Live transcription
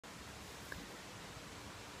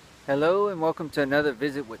Hello and welcome to another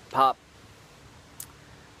visit with Pop.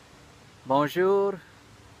 Bonjour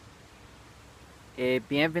et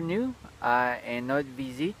bienvenue à une autre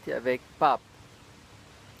visite avec Pop.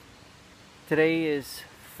 Today is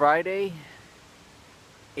Friday,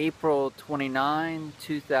 April 29,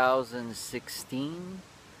 2016.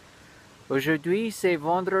 Aujourd'hui c'est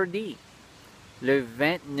vendredi, le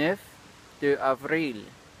 29 de avril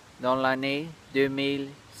dans l'année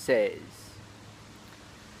 2016.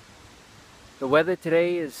 The weather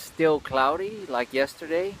today is still cloudy like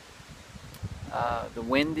yesterday. The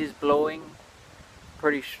wind is blowing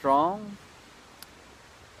pretty strong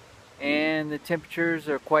and the temperatures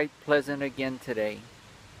are quite pleasant again today.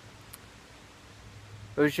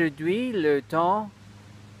 Aujourd'hui, le temps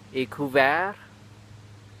est couvert,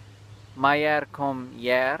 meilleur comme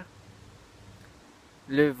hier.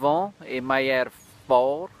 Le vent est meilleur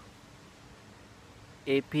fort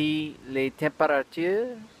et puis les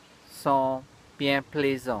températures sont bien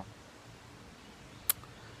plaisantes.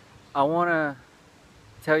 I want to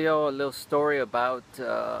tell y'all a little story about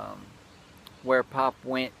where Pop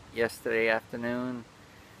went yesterday afternoon.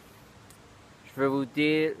 Je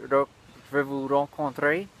vais vous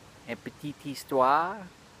rencontrer une petite histoire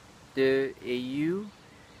de où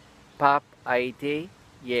Pop a été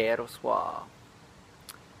hier au soir.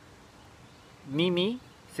 Mimi,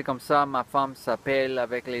 c'est comme ça ma femme s'appelle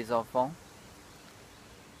avec les enfants.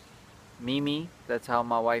 Mimi, that's how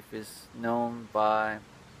my wife is known by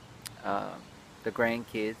the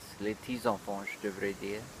grandkids, les petits-enfants, je devrais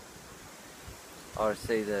dire. Or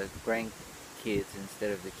say the grandkids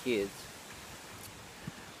instead of the kids.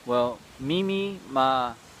 Well, Mimi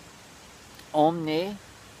m'a emmené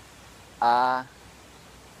à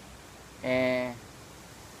un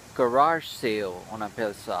garage sale, on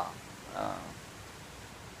appelle ça.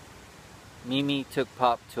 Mimi took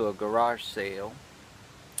Pop to a garage sale.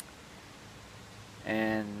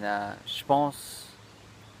 And je pense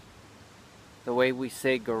the way we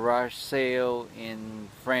say garage sale in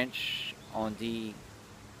French, on dit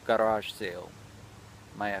garage sale.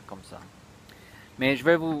 Maya comme ça. Mais je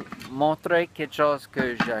vais vous montrer quelque chose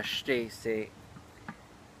que j'ai acheté. C'est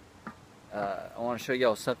I want to show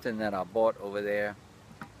you something that I bought over there.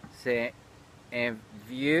 C'est un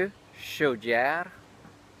vieux chaudière.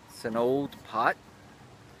 C'est an old pot.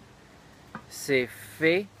 C'est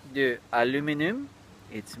fait de aluminum.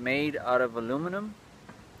 It's made out of aluminum.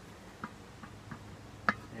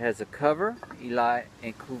 It has a cover. Il a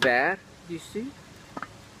un couvert dessus.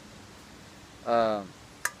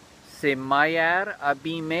 C'est maillard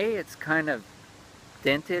abîmé. It's kind of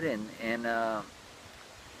dented and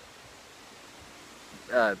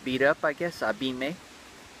beat up, I guess. Abîmé.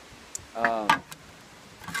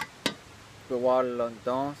 Tu peux voir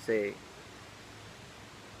là-dedans, c'est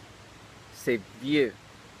vieux.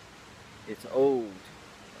 It's old.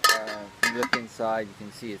 If you look inside, you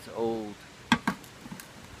can see it's old.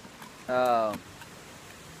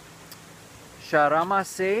 J'ai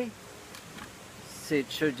ramassé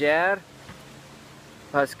cette chaudière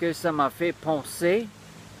parce que ça m'a fait penser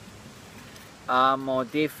à mon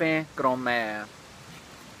défunt grand-mère.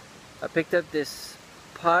 I picked up this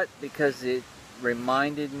pot because it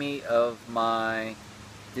reminded me of my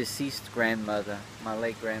deceased grandmother, my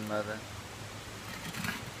late grandmother.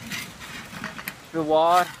 Tu peux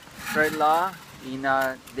voir, right là, il y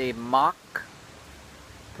a des marques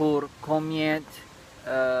pour combien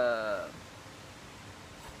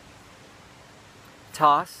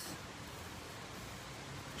tasses.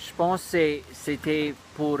 Je pense que c'était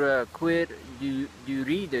pour cuire du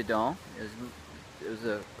riz dedans. It was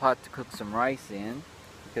a pot to cook some rice in,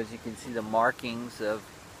 because you can see the markings of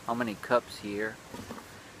how many cups here,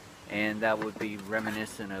 and that would be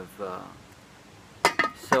reminiscent of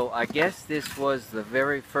so I guess this was the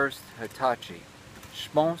very first Hitachi. Je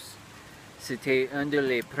pense c'était un de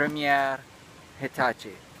les premières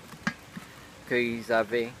Hitachi qu'ils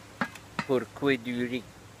avaient pour cuire du riz,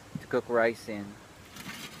 to cook rice in.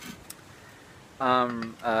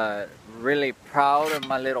 I'm really proud of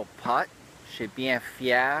my little pot. Je suis bien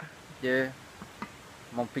fier de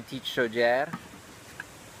mon petit chaudière.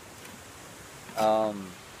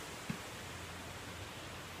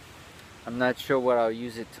 I'm not sure what I'll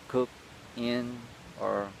use it to cook in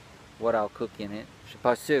or what I'll cook in it. Je sais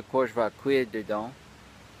pas sûr quoi je vais cuire dedans.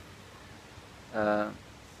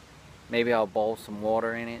 Maybe I'll boil some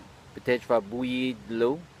water in it. Peut-être je vais bouillir de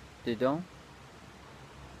l'eau dedans.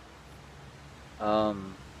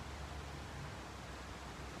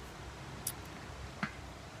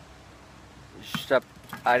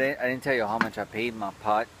 I didn't tell you how much I paid my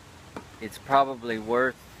pot. It's probably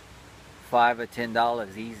worth $5 or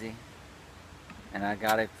 $10 easy. and I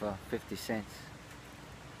got it for 50 cents.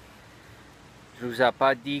 Je vous ai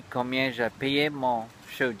pas dit combien j'ai payé mon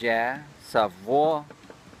chaudière. Ça vaut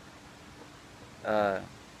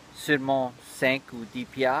sûrement 5 ou 10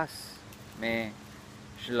 piastres, mais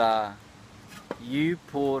je l'ai eu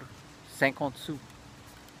pour 50 sous.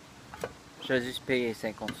 J'ai juste payé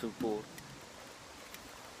 50 sous pour.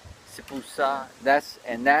 C'est pour ça, that's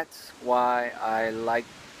why I like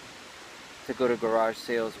to go to garage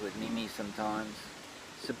sales with Mimi sometimes.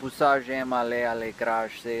 C'est pour ça que j'aime aller à les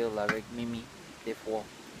garage sales avec Mimi des fois.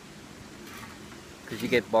 Because you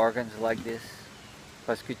get bargains like this.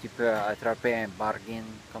 Parce que tu peux attraper un bargain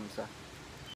comme ça.